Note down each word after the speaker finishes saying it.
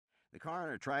The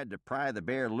coroner tried to pry the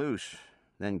bear loose,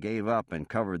 then gave up and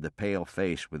covered the pale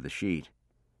face with the sheet.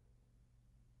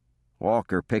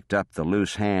 Walker picked up the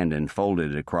loose hand and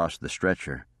folded it across the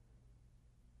stretcher.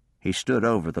 He stood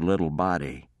over the little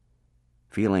body,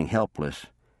 feeling helpless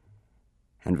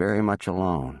and very much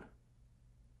alone.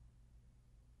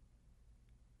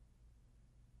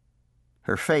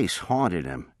 Her face haunted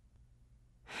him.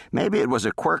 Maybe it was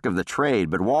a quirk of the trade,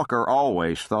 but Walker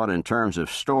always thought in terms of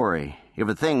story. If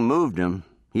a thing moved him,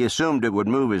 he assumed it would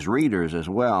move his readers as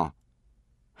well.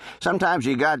 Sometimes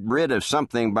he got rid of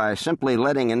something by simply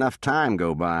letting enough time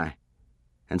go by,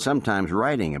 and sometimes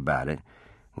writing about it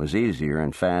was easier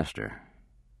and faster.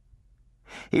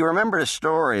 He remembered a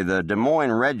story the Des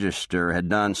Moines Register had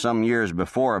done some years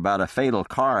before about a fatal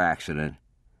car accident.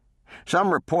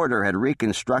 Some reporter had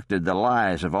reconstructed the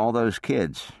lives of all those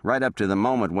kids, right up to the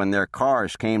moment when their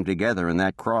cars came together in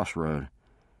that crossroad.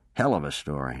 Hell of a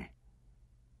story.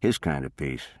 His kind of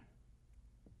piece.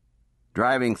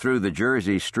 Driving through the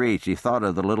Jersey streets, he thought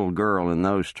of the little girl in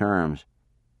those terms.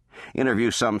 Interview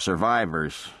some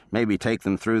survivors, maybe take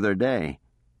them through their day.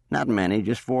 Not many,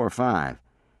 just 4 or 5.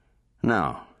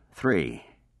 No, 3.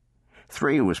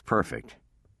 3 was perfect.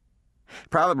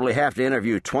 Probably have to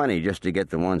interview 20 just to get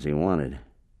the ones he wanted.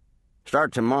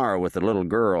 Start tomorrow with the little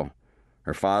girl,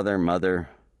 her father, mother,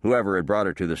 whoever had brought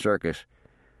her to the circus.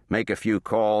 Make a few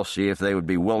calls, see if they would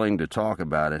be willing to talk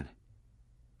about it.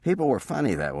 People were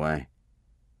funny that way.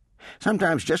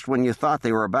 Sometimes just when you thought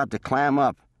they were about to clam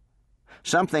up,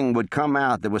 something would come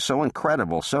out that was so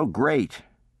incredible, so great,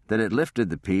 that it lifted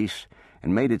the piece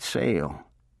and made it sail.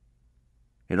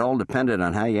 It all depended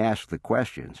on how you asked the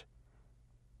questions.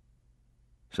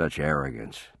 Such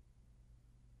arrogance.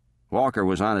 Walker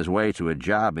was on his way to a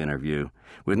job interview,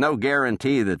 with no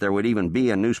guarantee that there would even be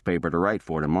a newspaper to write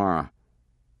for tomorrow.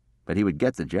 But he would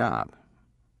get the job.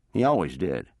 He always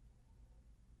did.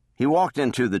 He walked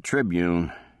into the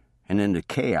Tribune and into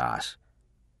chaos.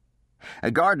 A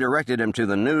guard directed him to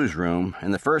the newsroom,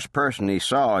 and the first person he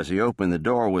saw as he opened the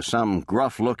door was some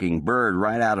gruff-looking bird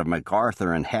right out of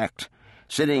MacArthur and Hecht,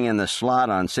 sitting in the slot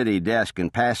on city desk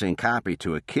and passing copy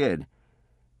to a kid.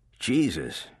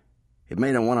 Jesus, it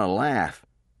made him want to laugh.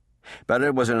 But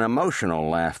it was an emotional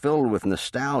laugh, filled with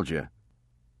nostalgia.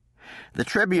 The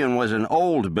Tribune was an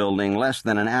old building less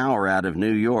than an hour out of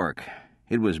New York.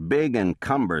 It was big and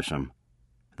cumbersome.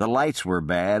 The lights were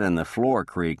bad and the floor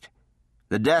creaked.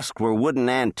 The desks were wooden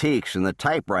antiques and the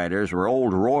typewriters were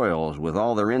old royals with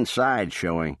all their insides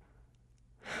showing.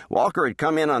 Walker had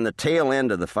come in on the tail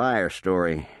end of the fire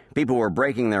story. People were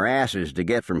breaking their asses to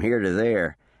get from here to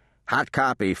there. Hot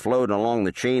copy flowed along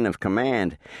the chain of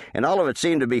command, and all of it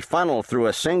seemed to be funneled through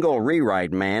a single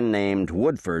rewrite man named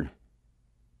Woodford.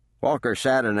 Walker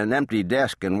sat at an empty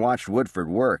desk and watched Woodford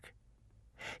work.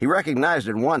 He recognized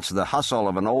at once the hustle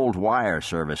of an old wire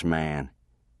service man.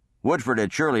 Woodford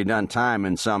had surely done time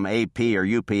in some AP or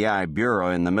UPI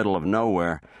bureau in the middle of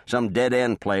nowhere, some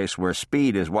dead-end place where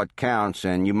speed is what counts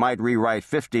and you might rewrite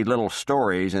 50 little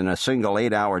stories in a single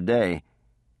 8-hour day.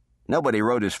 Nobody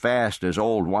wrote as fast as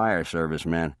old wire service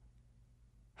men.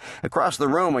 Across the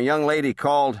room, a young lady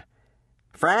called,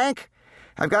 "Frank,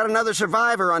 I've got another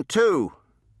survivor on 2.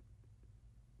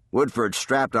 Woodford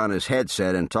strapped on his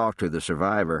headset and talked to the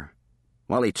survivor.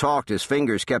 While he talked, his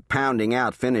fingers kept pounding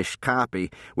out finished copy,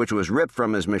 which was ripped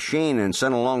from his machine and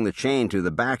sent along the chain to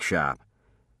the back shop.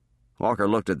 Walker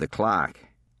looked at the clock.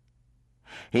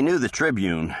 He knew the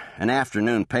Tribune, an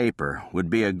afternoon paper, would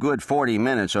be a good 40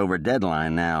 minutes over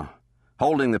deadline now,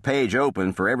 holding the page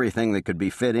open for everything that could be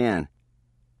fit in.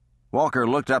 Walker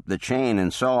looked up the chain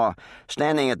and saw,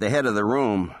 standing at the head of the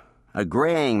room, a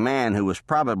graying man who was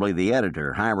probably the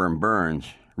editor, Hiram Burns,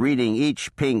 reading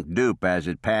each pink dupe as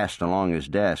it passed along his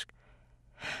desk.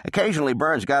 Occasionally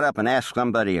Burns got up and asked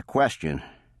somebody a question.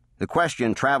 The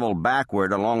question traveled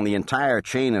backward along the entire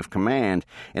chain of command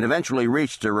and eventually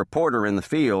reached a reporter in the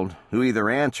field who either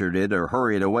answered it or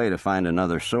hurried away to find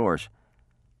another source.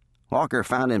 Walker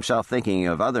found himself thinking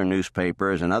of other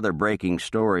newspapers and other breaking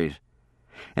stories,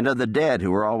 and of the dead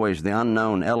who were always the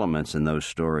unknown elements in those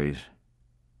stories.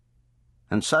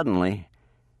 And suddenly,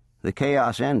 the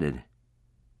chaos ended.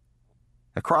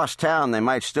 Across town, they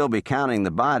might still be counting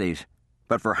the bodies,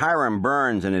 but for Hiram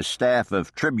Burns and his staff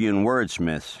of Tribune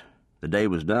wordsmiths, the day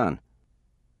was done.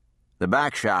 The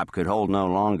back shop could hold no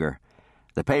longer.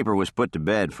 The paper was put to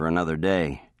bed for another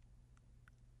day.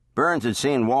 Burns had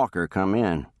seen Walker come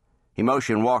in. He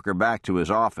motioned Walker back to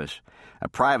his office, a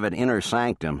private inner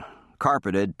sanctum,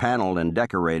 carpeted, paneled, and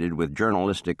decorated with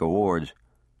journalistic awards.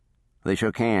 They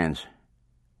shook hands.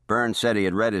 Burns said he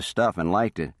had read his stuff and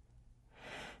liked it.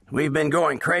 "We've been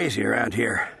going crazy around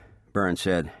here," Burns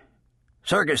said.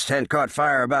 Circus tent caught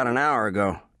fire about an hour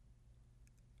ago."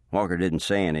 Walker didn't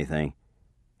say anything.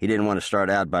 He didn't want to start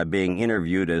out by being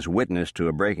interviewed as witness to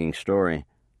a breaking story.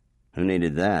 Who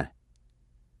needed that?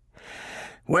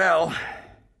 "Well,"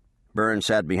 Burns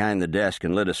sat behind the desk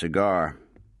and lit a cigar.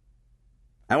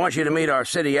 "I want you to meet our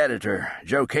city editor,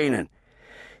 Joe Keenan.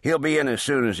 He'll be in as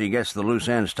soon as he gets the loose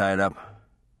ends tied up.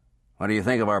 What do you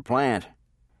think of our plant?"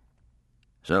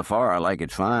 "So far, I like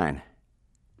it fine."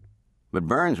 But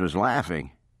Burns was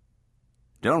laughing.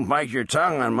 "Don't bite your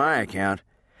tongue on my account.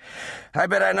 I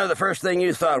bet I know the first thing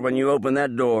you thought when you opened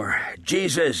that door.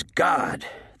 Jesus, God,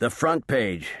 the front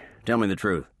page. Tell me the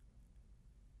truth."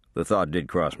 The thought did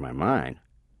cross my mind.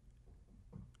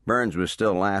 Burns was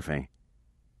still laughing.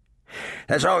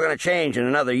 "That's all going to change in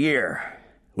another year.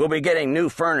 We'll be getting new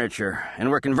furniture, and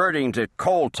we're converting to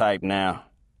coal type now.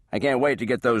 I can't wait to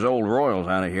get those old royals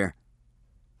out of here."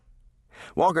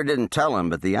 Walker didn't tell him,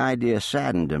 but the idea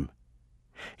saddened him.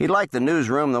 He liked the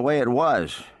newsroom the way it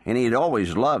was, and he'd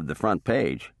always loved the front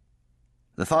page.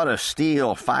 The thought of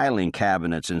steel filing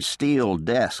cabinets and steel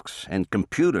desks and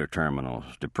computer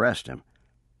terminals depressed him.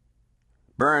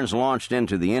 Burns launched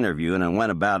into the interview and it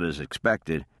went about as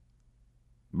expected.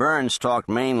 Burns talked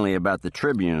mainly about the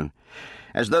Tribune,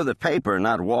 as though the paper,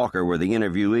 not Walker, were the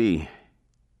interviewee.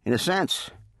 In a sense,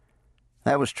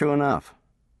 that was true enough.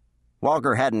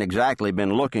 Walker hadn't exactly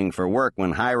been looking for work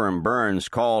when Hiram Burns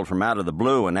called from out of the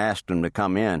blue and asked him to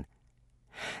come in.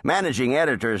 Managing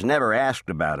editors never asked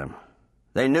about him.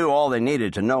 They knew all they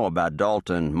needed to know about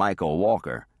Dalton Michael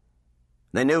Walker.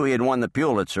 They knew he had won the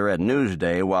Pulitzer at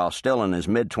Newsday while still in his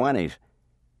mid-20s.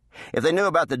 If they knew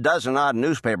about the dozen-odd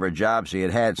newspaper jobs he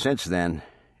had had since then,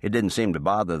 it didn't seem to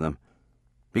bother them.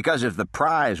 Because if the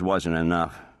prize wasn't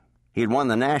enough, he'd won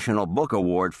the National Book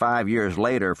Award 5 years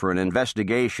later for an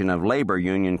investigation of labor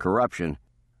union corruption.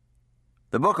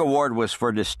 The Book Award was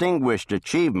for distinguished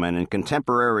achievement in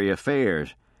contemporary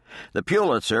affairs. The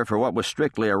Pulitzer for what was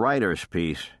strictly a writer's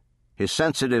piece, his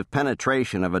sensitive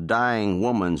penetration of a dying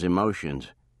woman's emotions.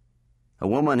 A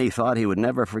woman he thought he would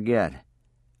never forget.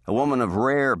 A woman of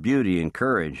rare beauty and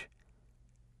courage.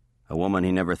 A woman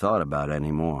he never thought about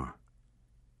anymore.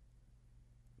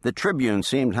 The Tribune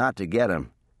seemed hot to get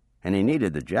him, and he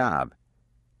needed the job.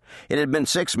 It had been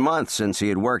 6 months since he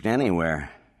had worked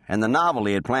anywhere, and the novel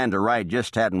he had planned to write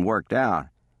just hadn't worked out.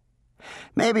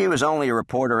 Maybe he was only a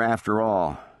reporter after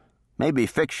all. Maybe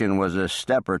fiction was a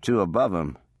step or two above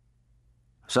him.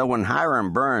 So when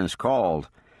Hiram Burns called,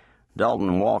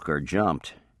 Dalton Walker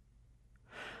jumped.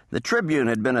 The Tribune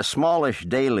had been a smallish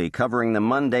daily covering the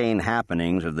mundane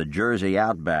happenings of the Jersey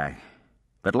outback.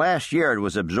 But last year it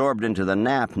was absorbed into the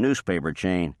Knapp newspaper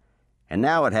chain, and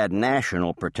now it had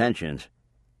national pretensions.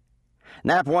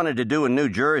 Knapp wanted to do in New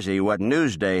Jersey what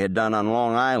Newsday had done on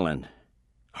Long Island.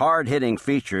 Hard-hitting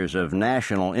features of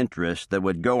national interest that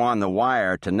would go on the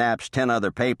wire to Knapp's 10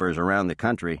 other papers around the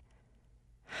country.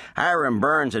 Hiram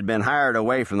Burns had been hired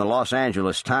away from the Los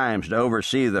Angeles Times to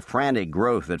oversee the frantic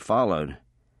growth that followed.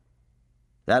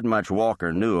 That much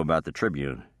Walker knew about the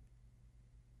Tribune.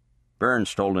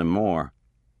 Burns told him more.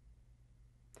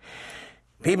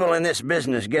 "People in this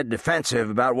business get defensive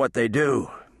about what they do.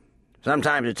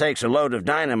 Sometimes it takes a load of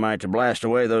dynamite to blast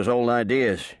away those old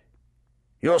ideas.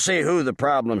 You'll see who the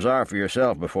problems are for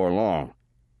yourself before long.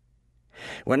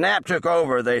 When Knapp took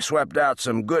over, they swept out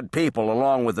some good people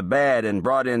along with the bad and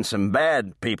brought in some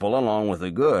bad people along with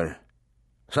the good,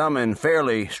 some in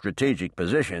fairly strategic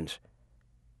positions.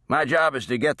 My job is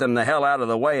to get them the hell out of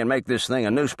the way and make this thing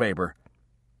a newspaper.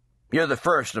 You're the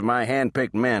first of my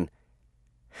hand-picked men.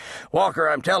 Walker,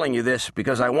 I'm telling you this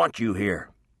because I want you here.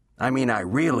 I mean, I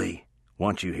really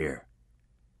want you here."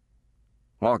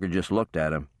 Walker just looked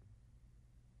at him.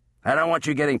 "I don't want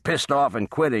you getting pissed off and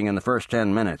quitting in the first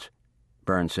 10 minutes,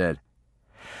 Burns said.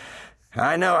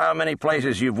 "I know how many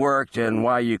places you've worked and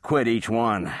why you quit each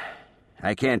one.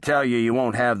 I can't tell you you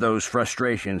won't have those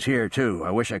frustrations here, too.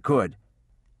 I wish I could.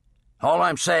 All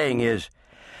I'm saying is,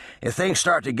 if things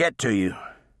start to get to you,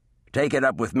 take it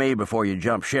up with me before you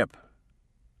jump ship.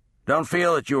 Don't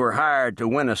feel that you were hired to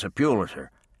win us a Pulitzer.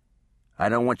 I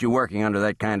don't want you working under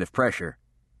that kind of pressure.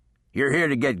 You're here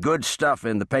to get good stuff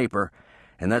in the paper,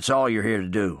 and that's all you're here to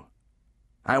do.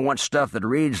 I want stuff that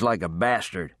reads like a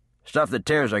bastard, stuff that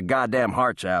tears our goddamn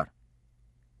hearts out."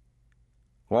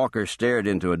 Walker stared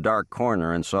into a dark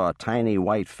corner and saw a tiny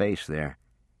white face there.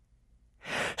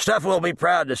 "Stuff we'll be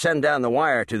proud to send down the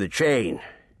wire to the chain,"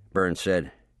 Burns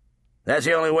said. "That's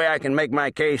the only way I can make my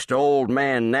case to old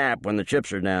man Knapp when the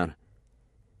chips are down."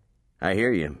 "I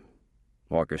hear you,"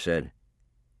 Walker said.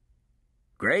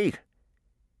 "Great.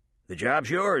 The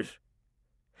job's yours.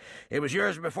 It was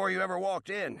yours before you ever walked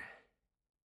in.